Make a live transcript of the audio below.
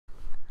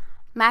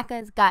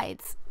Macca's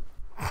Guides.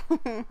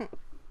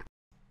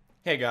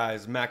 Hey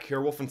guys, Mac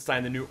here,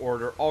 Wolfenstein The New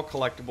Order, all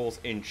collectibles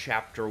in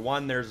Chapter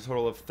 1. There's a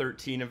total of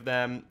 13 of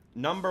them.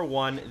 Number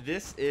 1,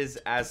 this is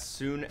as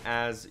soon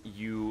as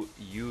you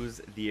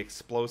use the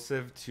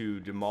explosive to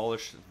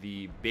demolish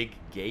the big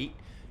gate.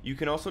 You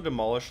can also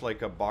demolish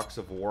like a box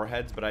of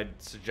warheads, but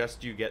I'd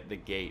suggest you get the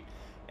gate.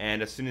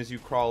 And as soon as you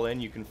crawl in,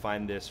 you can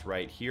find this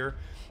right here.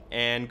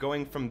 And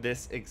going from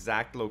this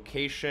exact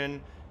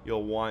location,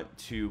 you'll want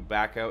to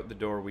back out the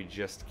door we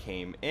just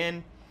came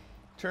in.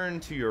 Turn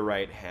to your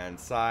right hand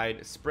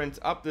side, sprint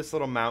up this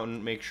little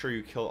mountain, make sure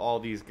you kill all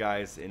these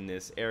guys in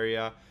this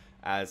area,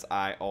 as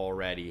I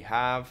already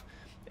have,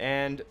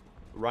 and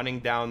running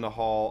down the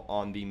hall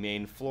on the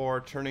main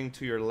floor, turning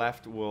to your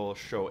left will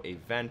show a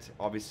vent.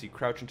 Obviously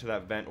crouch into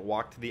that vent,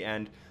 walk to the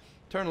end,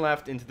 turn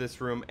left into this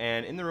room,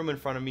 and in the room in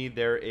front of me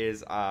there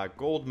is a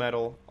gold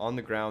medal on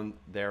the ground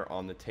there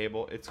on the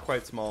table. It's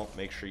quite small,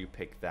 make sure you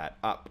pick that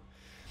up.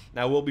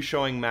 Now, we'll be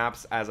showing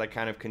maps as I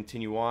kind of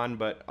continue on,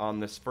 but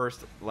on this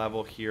first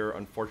level here,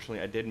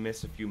 unfortunately, I did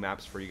miss a few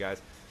maps for you guys.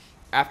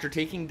 After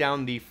taking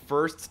down the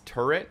first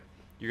turret,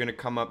 you're going to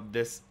come up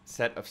this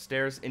set of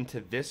stairs into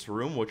this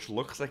room, which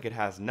looks like it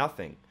has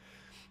nothing.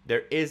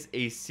 There is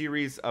a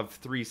series of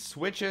 3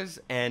 switches,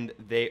 and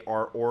they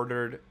are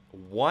ordered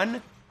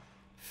 1,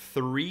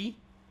 3,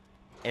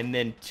 and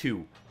then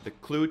 2. The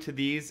clue to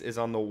these is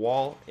on the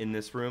wall in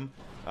this room.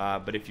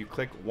 But if you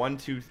click 1,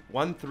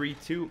 3,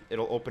 2,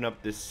 it'll open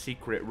up this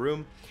secret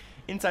room.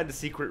 Inside the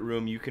secret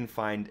room, you can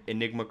find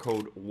Enigma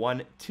Code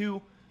 1,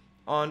 2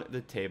 on the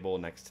table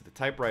next to the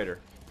typewriter.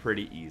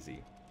 Pretty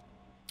easy.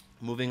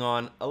 Moving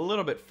on a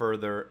little bit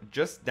further,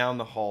 just down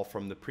the hall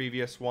from the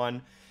previous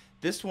one.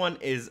 This one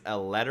is a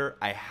letter.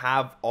 I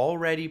have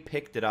already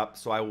picked it up,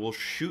 so I will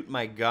shoot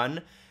my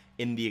gun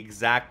in the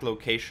exact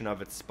location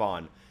of its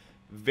spawn.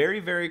 Very,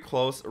 very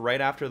close,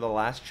 right after the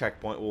last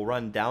checkpoint. We'll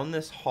run down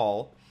this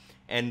hall.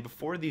 And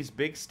before these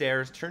big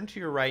stairs, turn to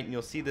your right and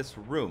you'll see this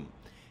room.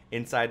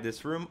 Inside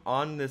this room,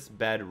 on this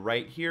bed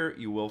right here,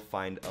 you will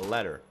find a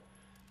letter.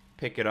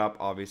 Pick it up,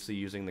 obviously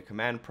using the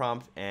command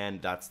prompt,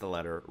 and that's the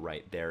letter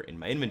right there in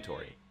my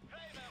inventory.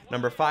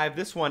 Number 5,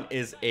 this one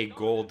is a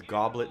gold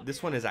goblet.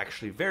 This one is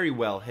actually very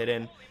well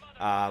hidden.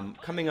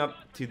 Coming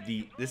up to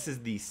this is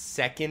the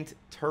second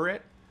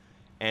turret.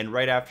 And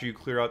right after you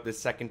clear out this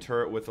second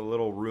turret with a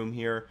little room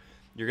here,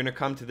 you're going to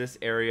come to this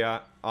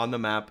area on the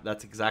map.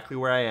 That's exactly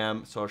where I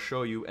am, so I'll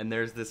show you. And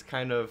there's this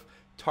kind of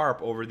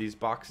tarp over these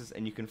boxes,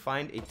 and you can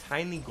find a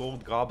tiny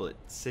gold goblet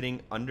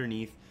sitting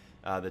underneath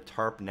the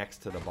tarp next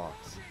to the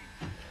box.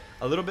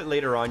 A little bit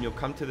later on, you'll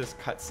come to this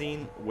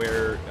cutscene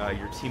where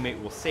your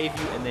teammate will save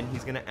you, and then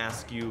he's going to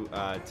ask you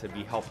to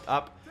be helped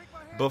up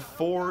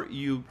before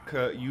you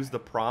use the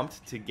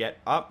prompt to get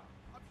up.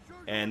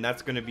 And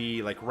that's going to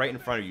be like right in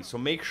front of you. So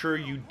make sure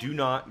you do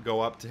not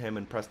go up to him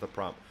and press the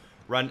prompt.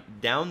 Run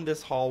down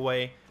this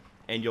hallway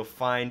and you'll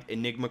find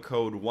Enigma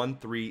Code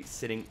 13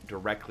 sitting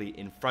directly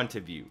in front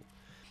of you.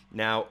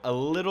 Now, a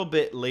little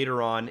bit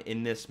later on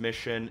in this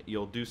mission,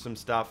 you'll do some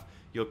stuff.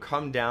 You'll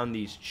come down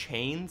these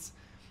chains,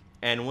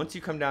 and once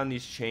you come down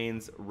these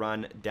chains,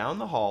 run down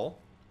the hall.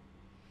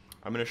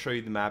 I'm going to show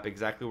you the map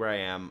exactly where I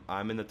am.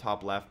 I'm in the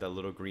top left, that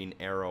little green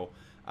arrow.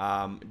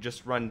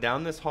 Just run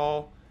down this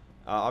hall.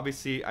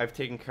 Obviously, I've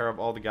taken care of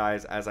all the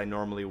guys as I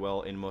normally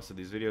will in most of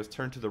these videos.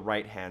 Turn to the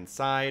right-hand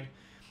side.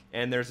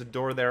 And there's a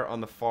door there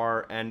on the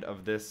far end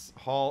of this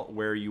hall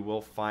where you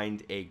will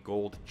find a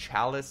gold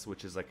chalice,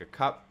 which is like a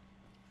cup.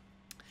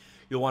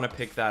 You'll want to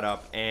pick that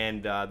up,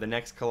 and the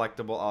next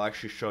collectible I'll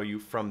actually show you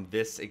from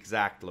this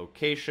exact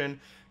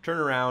location. Turn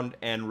around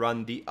and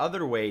run the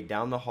other way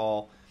down the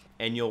hall,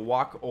 and you'll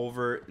walk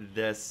over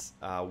this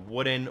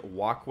wooden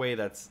walkway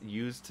that's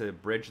used to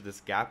bridge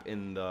this gap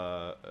in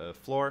the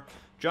floor.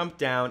 Jump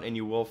down, and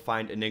you will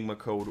find Enigma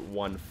Code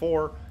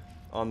 14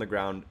 on the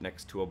ground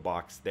next to a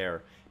box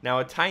there. Now,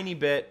 a tiny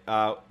bit,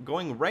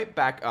 going right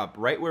back up,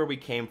 right where we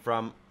came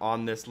from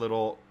on this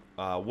little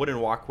wooden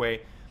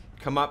walkway.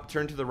 Come up,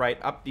 turn to the right,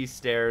 up these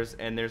stairs,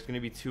 and there's going to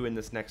be 2 in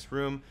this next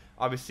room.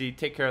 Obviously,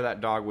 take care of that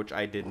dog, which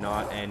I did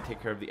not, and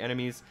take care of the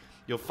enemies.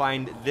 You'll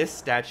find this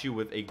statue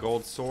with a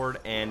gold sword,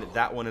 and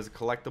that one is a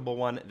collectible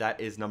one.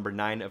 That is number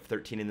 9 of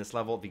 13 in this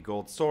level, the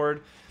gold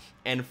sword.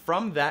 And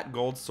from that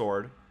gold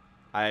sword,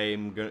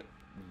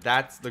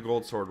 that's the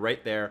gold sword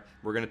right there.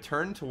 We're going to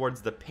turn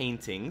towards the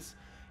paintings.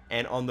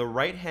 And on the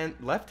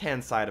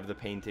left-hand side of the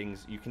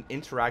paintings, you can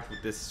interact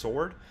with this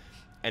sword,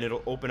 and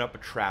it'll open up a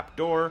trap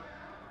door.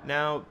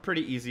 Now,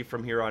 pretty easy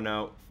from here on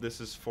out.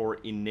 This is for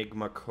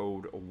Enigma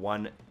Code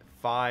 15.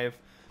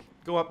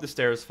 Go up the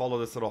stairs, follow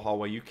this little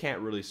hallway. You can't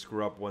really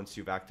screw up once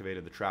you've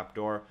activated the trap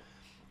door.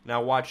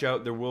 Now, watch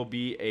out. There will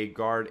be a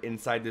guard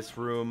inside this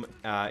room.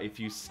 If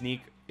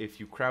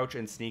you crouch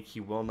and sneak,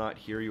 he will not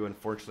hear you.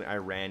 Unfortunately, I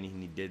ran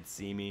and he did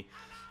see me.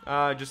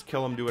 Just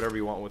kill him, do whatever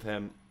you want with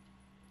him.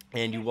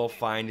 And you will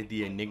find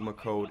the Enigma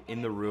Code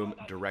in the room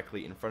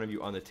directly in front of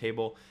you on the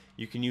table.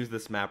 You can use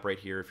this map right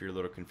here if you're a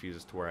little confused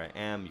as to where I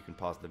am. You can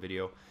pause the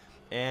video.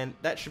 And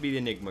that should be the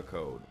Enigma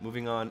Code.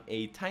 Moving on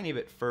a tiny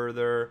bit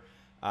further,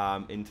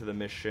 into the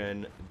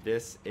mission.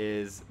 This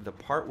is the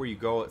part where you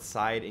go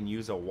outside and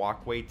use a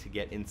walkway to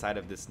get inside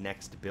of this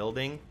next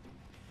building.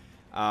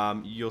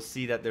 You'll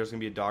see that there's going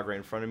to be a dog right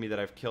in front of me that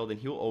I've killed, and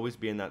he'll always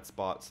be in that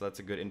spot, so that's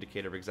a good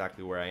indicator of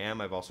exactly where I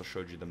am. I've also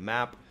showed you the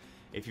map.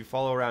 If you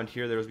follow around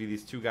here, there will be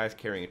these two guys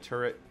carrying a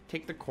turret.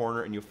 Take the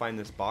corner and you'll find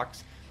this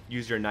box.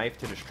 Use your knife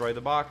to destroy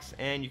the box,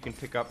 and you can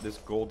pick up this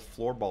gold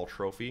floorball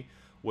trophy,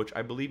 which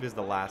I believe is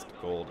the last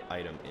gold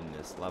item in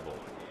this level.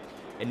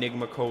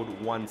 Enigma Code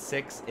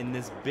 16. In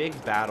this big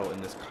battle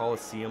in this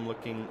Coliseum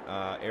looking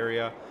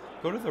area,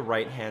 go to the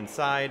right hand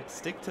side,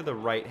 stick to the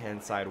right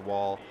hand side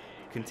wall,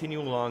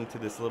 continue along to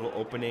this little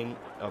opening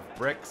of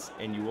bricks,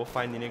 and you will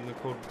find the Enigma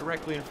Code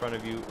directly in front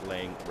of you,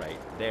 laying right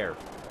there.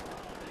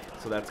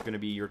 So that's going to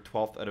be your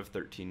 12th out of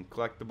 13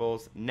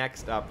 collectibles.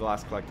 Next up, the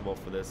last collectible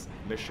for this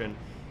mission.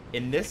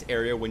 In this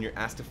area, when you're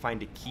asked to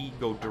find a key,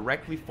 go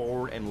directly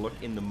forward and look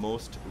in the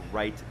most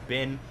right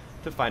bin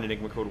to find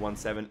Enigma Code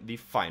 17, the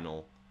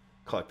final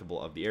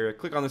collectible of the area.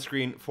 Click on the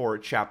screen for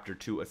Chapter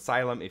 2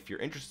 Asylum if you're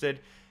interested.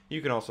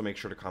 You can also make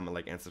sure to comment,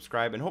 like, and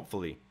subscribe, and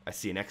hopefully I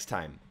see you next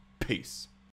time. Peace.